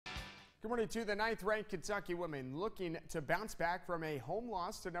Good morning to the 9th-ranked Kentucky women looking to bounce back from a home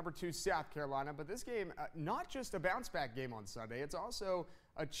loss to number 2 South Carolina. But this game, not just a bounce-back game on Sunday, it's also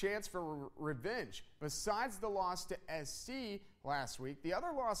a chance for revenge. Besides the loss to SC last week, the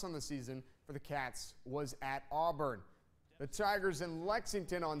other loss on the season for the Cats was at Auburn. The Tigers in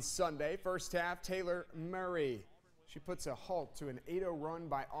Lexington on Sunday. First half, Taylor Murray. She puts a halt to an 8-0 run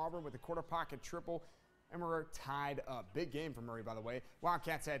by Auburn with a quarter pocket triple. And we're tied up. Big game for Murray, by the way.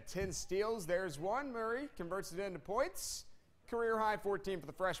 Wildcats had 10 steals. There's one. Murray converts it into points. Career high 14 for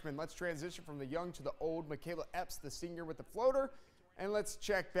the freshman. Let's transition from the young to the old. Michaela Epps, the senior, with the floater. And let's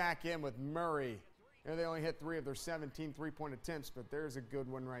check back in with Murray. You know, they only hit 3 of their 17 three-point attempts, but there's a good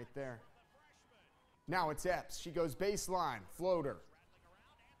one right there. Now it's Epps. She goes baseline, floater.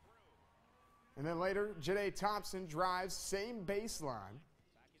 And then later, Janae Thompson drives, same baseline,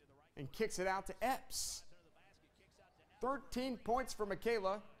 and kicks it out to Epps. 13 points for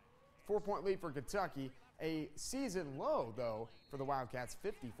Michaela, 4-point lead for Kentucky. A season low, though, for the Wildcats,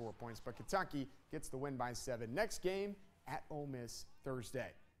 54 points, but Kentucky gets the win by 7. Next game at Ole Miss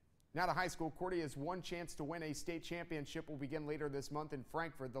Thursday. Now to high school, Cordia's one chance to win a state championship will begin later this month in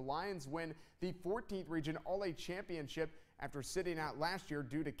Frankfort. The Lions win the 14th Region All-A Championship after sitting out last year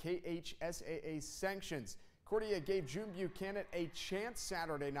due to KHSAA sanctions. Cordia gave June Buchanan a chance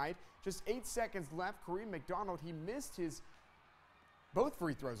Saturday night. Just 8 seconds left. Kareem McDonald, he missed his both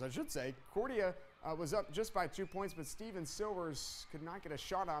free throws, I should say. Cordia was up just by 2 points, but Steven Silvers could not get a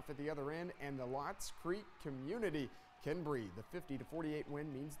shot off at the other end, and the Lots Creek community can breathe. The 50-48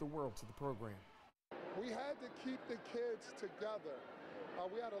 win means the world to the program. We had to keep the kids together.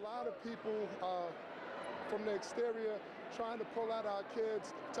 We had a lot of people from the exterior trying to pull out our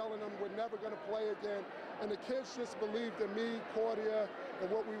kids, telling them we're never going to play again. And the kids just believed in me, Cordia,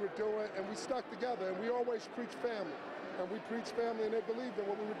 and what we were doing, and we stuck together. And we always preach family. And we preached family, and they believed in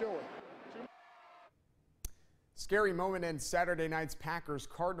what we were doing. Scary moment in Saturday night's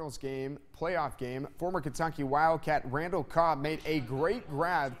Packers-Cardinals game, playoff game. Former Kentucky Wildcat Randall Cobb made a great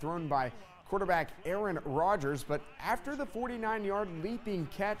grab thrown by quarterback Aaron Rodgers, but after the 49-yard leaping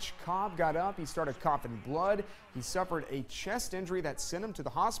catch, Cobb got up. He started coughing blood. He suffered a chest injury that sent him to the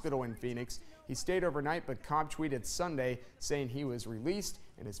hospital in Phoenix. He stayed overnight, but Cobb tweeted Sunday saying he was released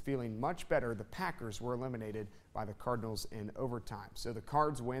and is feeling much better. The Packers were eliminated by the Cardinals in overtime. So the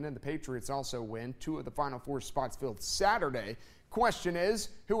Cards win and the Patriots also win. 2 of the Final 4 spots filled Saturday. Question is,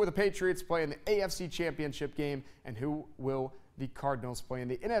 who will the Patriots play in the AFC Championship game, and who will the Cardinals play in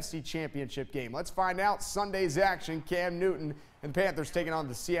the NFC Championship game? Let's find out. Sunday's action, Cam Newton and the Panthers taking on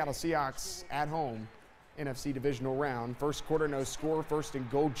the Seattle Seahawks at home. NFC divisional round. First quarter, no score. First and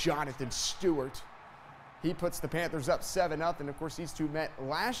goal, Jonathan Stewart. He puts the Panthers up 7-0. Of course, these two met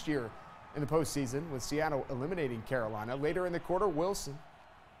last year in the postseason with Seattle eliminating Carolina. Later in the quarter, Wilson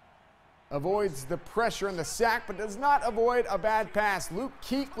avoids the pressure and the sack, but does not avoid a bad pass. Luke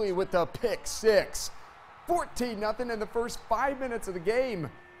Kuechly with the pick six. 14-0 in the first 5 minutes of the game.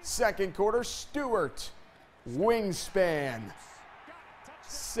 Second quarter, Stewart, wingspan.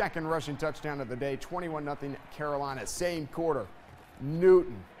 Second rushing touchdown of the day, 21-0 Carolina. Same quarter,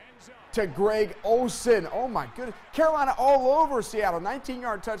 Newton to Greg Olsen. Oh my goodness, Carolina all over Seattle.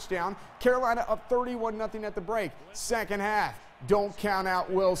 19-yard touchdown. Carolina up 31-0 at the break. Second half, don't count out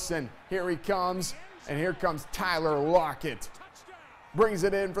Wilson. Here he comes, and here comes Tyler Lockett. Brings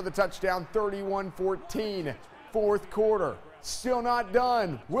it in for the touchdown, 31-14. Fourth quarter, still not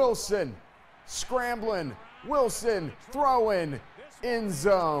done. Wilson scrambling. Wilson throwing. End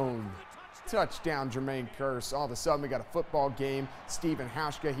zone. Touchdown, Jermaine Kearse. All of a sudden, we got a football game. Stephen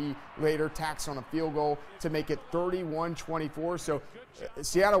Hauschka, he later tacks on a field goal to make it 31-24. So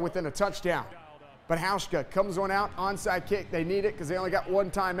Seattle within a touchdown. But Hauschka comes on out, onside kick. They need it because they only got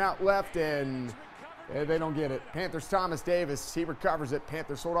one timeout left, and they don't get it. Panthers' Thomas Davis, he recovers it.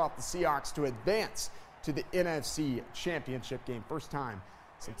 Panthers hold off the Seahawks to advance to the NFC Championship game. First time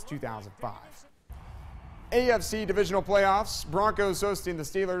since 2005. AFC divisional playoffs. Broncos hosting the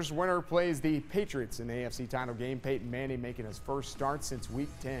Steelers. Winner plays the Patriots in the AFC title game. Peyton Manning making his first start since Week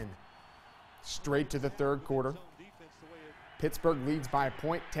 10. Straight to the third quarter. Pittsburgh leads by a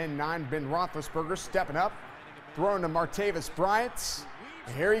point, 10-9. Ben Roethlisberger stepping up, throwing to Martavis Bryant.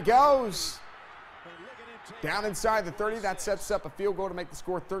 And here he goes. Down inside the 30, that sets up a field goal to make the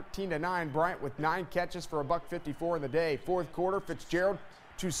score 13-9. Bryant with 9 catches for $154 in the day. Fourth quarter, Fitzgerald,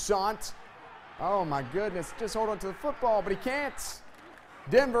 Toussaint. Oh my goodness, just hold on to the football, but he can't.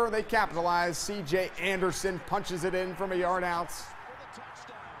 Denver, they capitalize. C.J. Anderson punches it in from a yard out.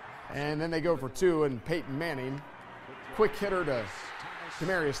 And then they go for 2, and Peyton Manning, quick hitter to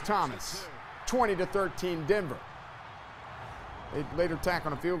Demaryius Thomas. 20-13 Denver. They later tack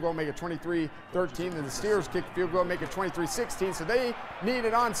on a field goal, make it 23-13. Then the Steelers kick the field goal, make it 23-16. So they need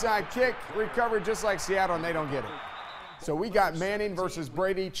an onside kick recovery just like Seattle, and they don't get it. So we got Manning versus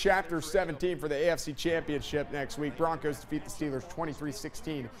Brady, Chapter 17 for the AFC Championship next week. Broncos defeat the Steelers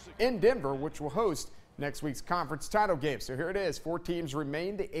 23-16 in Denver, which will host next week's conference title game. So here it is. 4 teams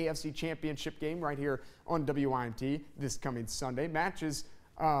remain. The AFC Championship game right here on WIMT this coming Sunday. Matches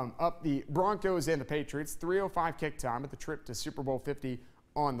up the Broncos and the Patriots. 3:05 kick time with the trip to Super Bowl 50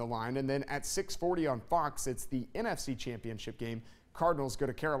 on the line. And then at 6:40 on Fox, it's the NFC Championship game. Cardinals go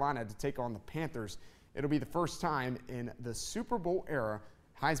to Carolina to take on the Panthers. It'll be the first time in the Super Bowl era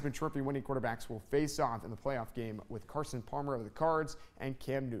Heisman Trophy winning quarterbacks will face off in the playoff game with Carson Palmer of the Cards and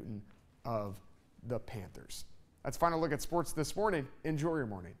Cam Newton of the Panthers. That's a final look at sports this morning. Enjoy your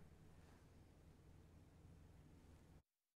morning.